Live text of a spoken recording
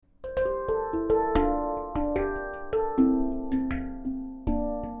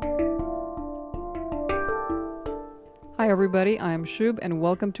Hi, everybody. I'm Shub, and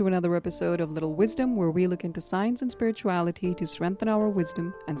welcome to another episode of Little Wisdom, where we look into science and spirituality to strengthen our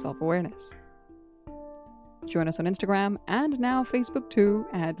wisdom and self awareness. Join us on Instagram and now Facebook too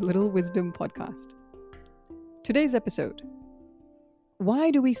at Little Wisdom Podcast. Today's episode: why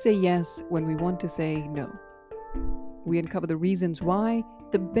do we say yes when we want to say no? We uncover the reasons why,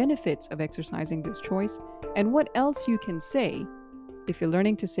 the benefits of exercising this choice, and what else you can say if you're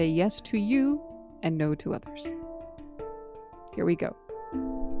learning to say yes to you and no to others. Here we go.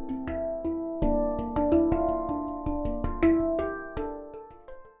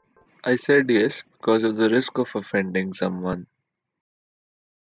 I said yes because of the risk of offending someone.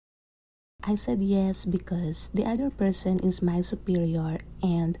 I said yes because the other person is my superior,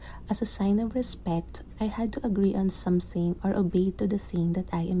 and as a sign of respect, I had to agree on something or obey to the thing that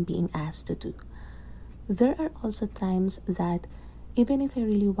I am being asked to do. There are also times that, even if I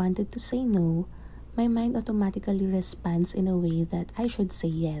really wanted to say no, my mind automatically responds in a way that I should say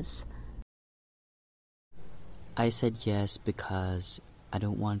yes. I said yes because I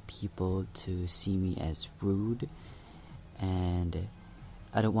don't want people to see me as rude, and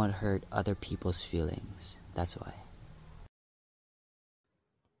I don't want to hurt other people's feelings. That's why.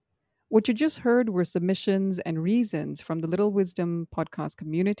 What you just heard were submissions and reasons from the Little Wisdom podcast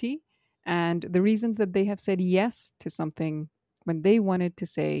community, and the reasons that they have said yes to something when they wanted to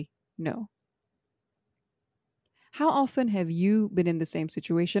say no. How often have you been in the same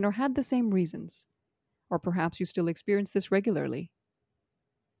situation or had the same reasons? Or perhaps you still experience this regularly?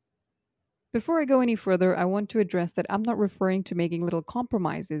 Before I go any further, I want to address that I'm not referring to making little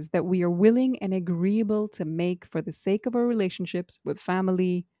compromises that we are willing and agreeable to make for the sake of our relationships with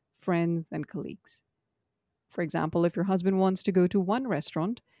family, friends, and colleagues. For example, if your husband wants to go to one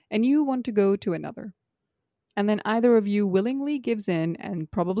restaurant and you want to go to another, and then either of you willingly gives in and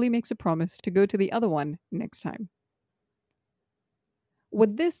probably makes a promise to go to the other one next time.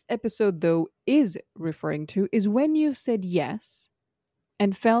 What this episode, though, is referring to is when you've said yes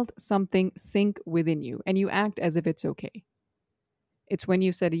and felt something sink within you and you act as if it's okay. It's when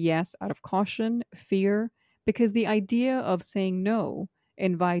you said yes out of caution, fear, because the idea of saying no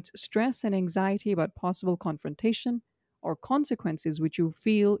invites stress and anxiety about possible confrontation or consequences which you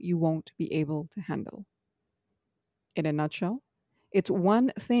feel you won't be able to handle. In a nutshell, it's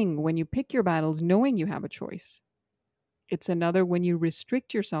one thing when you pick your battles knowing you have a choice. It's another when you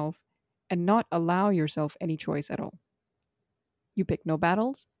restrict yourself and not allow yourself any choice at all. You pick no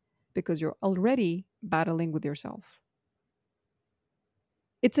battles because you're already battling with yourself.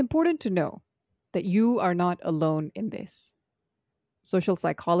 It's important to know that you are not alone in this. Social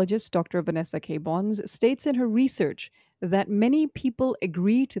psychologist Dr. Vanessa K. Bonds states in her research that many people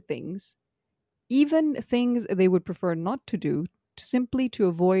agree to things, even things they would prefer not to do, simply to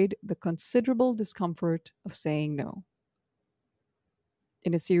avoid the considerable discomfort of saying no.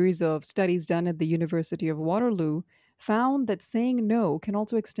 In a series of studies done at the University of Waterloo, found that saying no can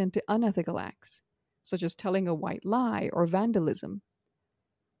also extend to unethical acts, such as telling a white lie or vandalism,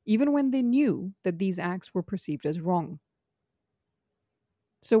 even when they knew that these acts were perceived as wrong.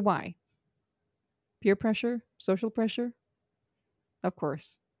 So why? Peer pressure? Social pressure? Of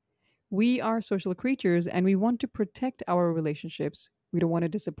course. We are social creatures and we want to protect our relationships. We don't want to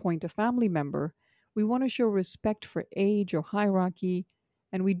disappoint a family member. We want to show respect for age or hierarchy,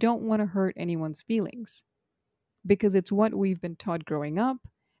 and we don't want to hurt anyone's feelings because it's what we've been taught growing up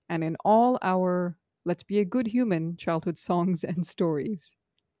and in all our let's be a good human childhood songs and stories.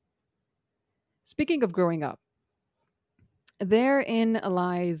 Speaking of growing up, therein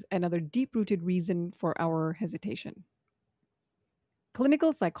lies another deep rooted reason for our hesitation.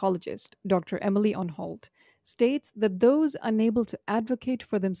 Clinical psychologist Dr. Emily Onholt states that those unable to advocate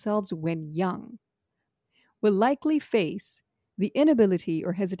for themselves when young will likely face the inability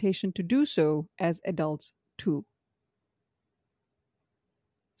or hesitation to do so as adults too.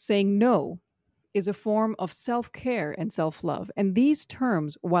 Saying no is a form of self care and self love, and these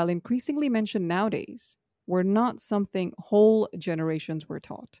terms, while increasingly mentioned nowadays, were not something whole generations were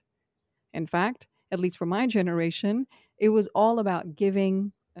taught. In fact, at least for my generation, it was all about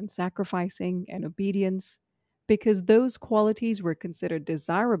giving and sacrificing and obedience because those qualities were considered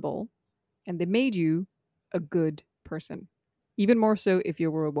desirable and they made you a good person, even more so if you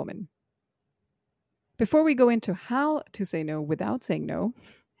were a woman. Before we go into how to say no without saying no,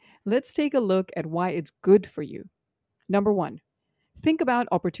 let's take a look at why it's good for you. Number one, think about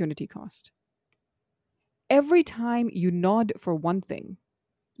opportunity cost. Every time you nod for one thing,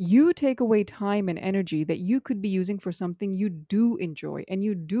 you take away time and energy that you could be using for something you do enjoy and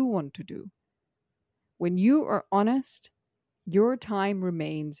you do want to do. When you are honest, your time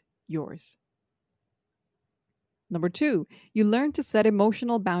remains yours. Number two, you learn to set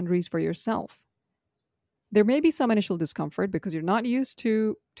emotional boundaries for yourself. There may be some initial discomfort because you're not used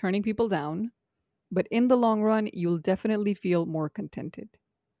to turning people down, but in the long run, you'll definitely feel more contented.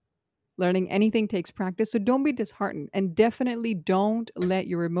 Learning anything takes practice, so don't be disheartened and definitely don't let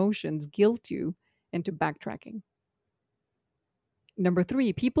your emotions guilt you into backtracking. Number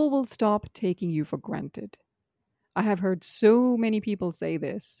three, people will stop taking you for granted. I have heard so many people say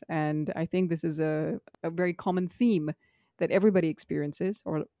this, and I think this is a very common theme that everybody experiences,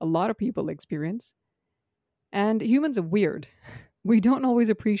 or a lot of people experience. And humans are weird. We don't always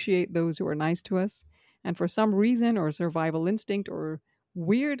appreciate those who are nice to us. And for some reason, or survival instinct, or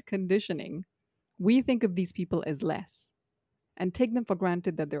weird conditioning, we think of these people as less and take them for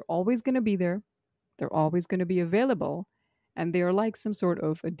granted that they're always going to be there, they're always going to be available, and they are like some sort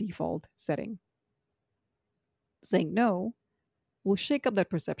of a default setting. Saying no will shake up that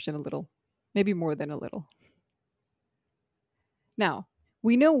perception a little, maybe more than a little. Now,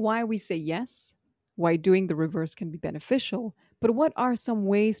 we know why we say yes, why doing the reverse can be beneficial, but what are some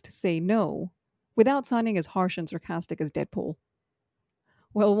ways to say no without sounding as harsh and sarcastic as Deadpool?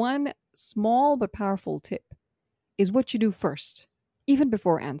 Well, one small but powerful tip is what you do first, even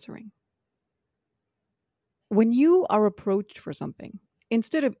before answering. When you are approached for something,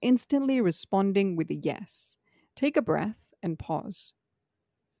 instead of instantly responding with a yes, take a breath and pause.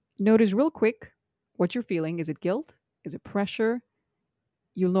 Notice real quick what you're feeling. Is it guilt? Is it pressure?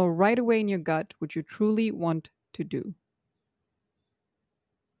 You'll know right away in your gut what you truly want to do.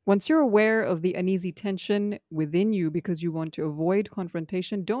 Once you're aware of the uneasy tension within you because you want to avoid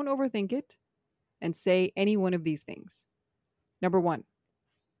confrontation, don't overthink it and say any one of these things. Number one,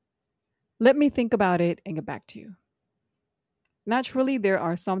 let me think about it and get back to you. Naturally, there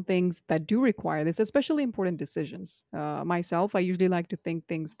are some things that do require this, especially important decisions. Myself, I usually like to think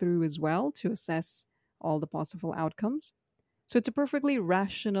things through as well to assess all the possible outcomes. So it's a perfectly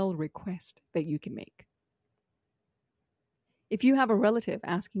rational request that you can make. If you have a relative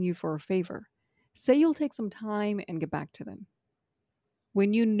asking you for a favor, say you'll take some time and get back to them.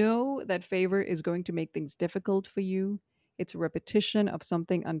 When you know that favor is going to make things difficult for you, it's a repetition of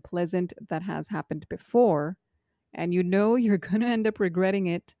something unpleasant that has happened before, and you know you're going to end up regretting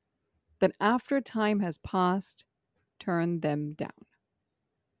it, then after time has passed, turn them down.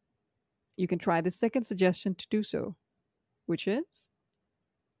 You can try the second suggestion to do so, which is,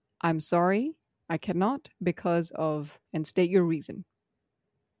 I'm sorry, I cannot because of, and state your reason.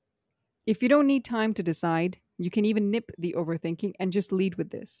 If you don't need time to decide, you can even nip the overthinking and just lead with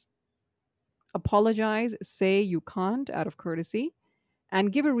this. Apologize, say you can't out of courtesy,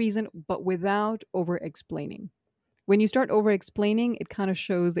 and give a reason, but without over explaining. When you start over explaining, it kind of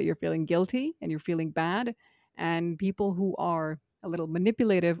shows that you're feeling guilty and you're feeling bad. And people who are a little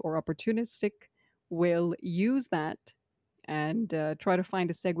manipulative or opportunistic will use that and try to find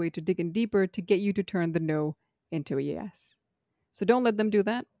a segue to dig in deeper to get you to turn the no into a yes. So don't let them do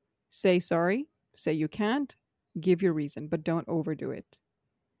that. Say sorry, say you can't, give your reason, but don't overdo it.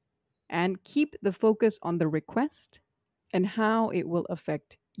 And keep the focus on the request and how it will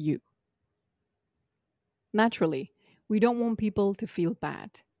affect you. Naturally, we don't want people to feel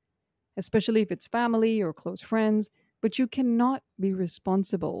bad, especially if it's family or close friends, but you cannot be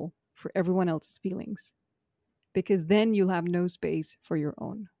responsible for everyone else's feelings because then you'll have no space for your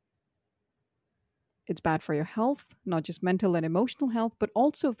own. It's bad for your health, not just mental and emotional health, but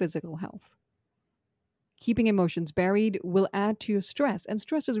also physical health. Keeping emotions buried will add to your stress, and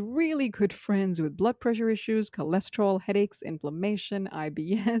stress is really good friends with blood pressure issues, cholesterol, headaches, inflammation,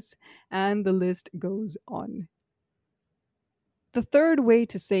 IBS, and the list goes on. The third way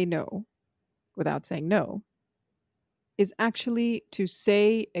to say no, without saying no, is actually to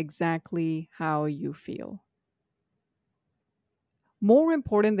say exactly how you feel. More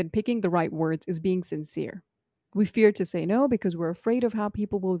important than picking the right words is being sincere. We fear to say no because we're afraid of how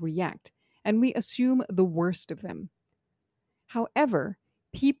people will react, and we assume the worst of them. However,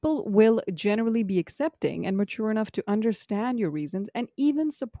 people will generally be accepting and mature enough to understand your reasons and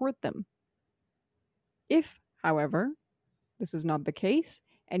even support them. If, however, this is not the case,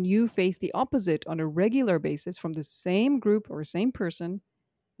 and you face the opposite on a regular basis from the same group or same person,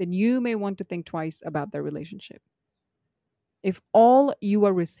 then you may want to think twice about their relationship. If all you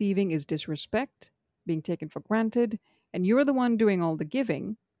are receiving is disrespect, being taken for granted, and you're the one doing all the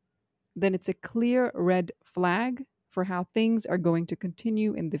giving, then it's a clear red flag for how things are going to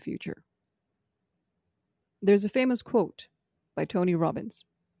continue in the future. There's a famous quote by Tony Robbins.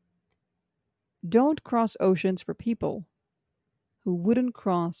 Don't cross oceans for people who wouldn't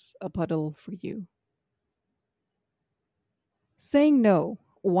cross a puddle for you. Saying no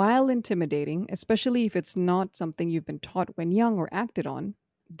while intimidating, especially if it's not something you've been taught when young or acted on,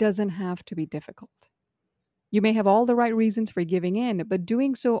 doesn't have to be difficult. You may have all the right reasons for giving in, but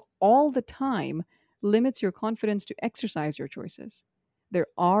doing so all the time limits your confidence to exercise your choices. There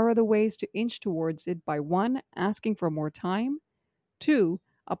are other ways to inch towards it by one, asking for more time, two,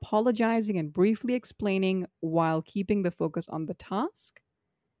 apologizing and briefly explaining while keeping the focus on the task,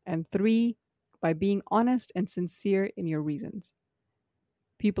 and three, by being honest and sincere in your reasons.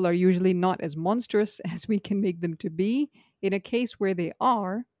 People are usually not as monstrous as we can make them to be. In a case where they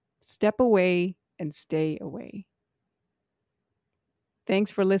are, step away and stay away.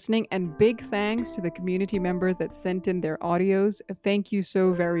 Thanks for listening, and big thanks to the community members that sent in their audios. Thank you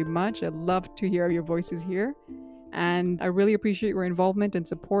so very much. I love to hear your voices here. And I really appreciate your involvement and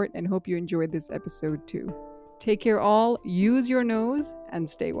support, and hope you enjoyed this episode too. Take care all, use your nose, and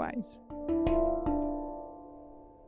stay wise.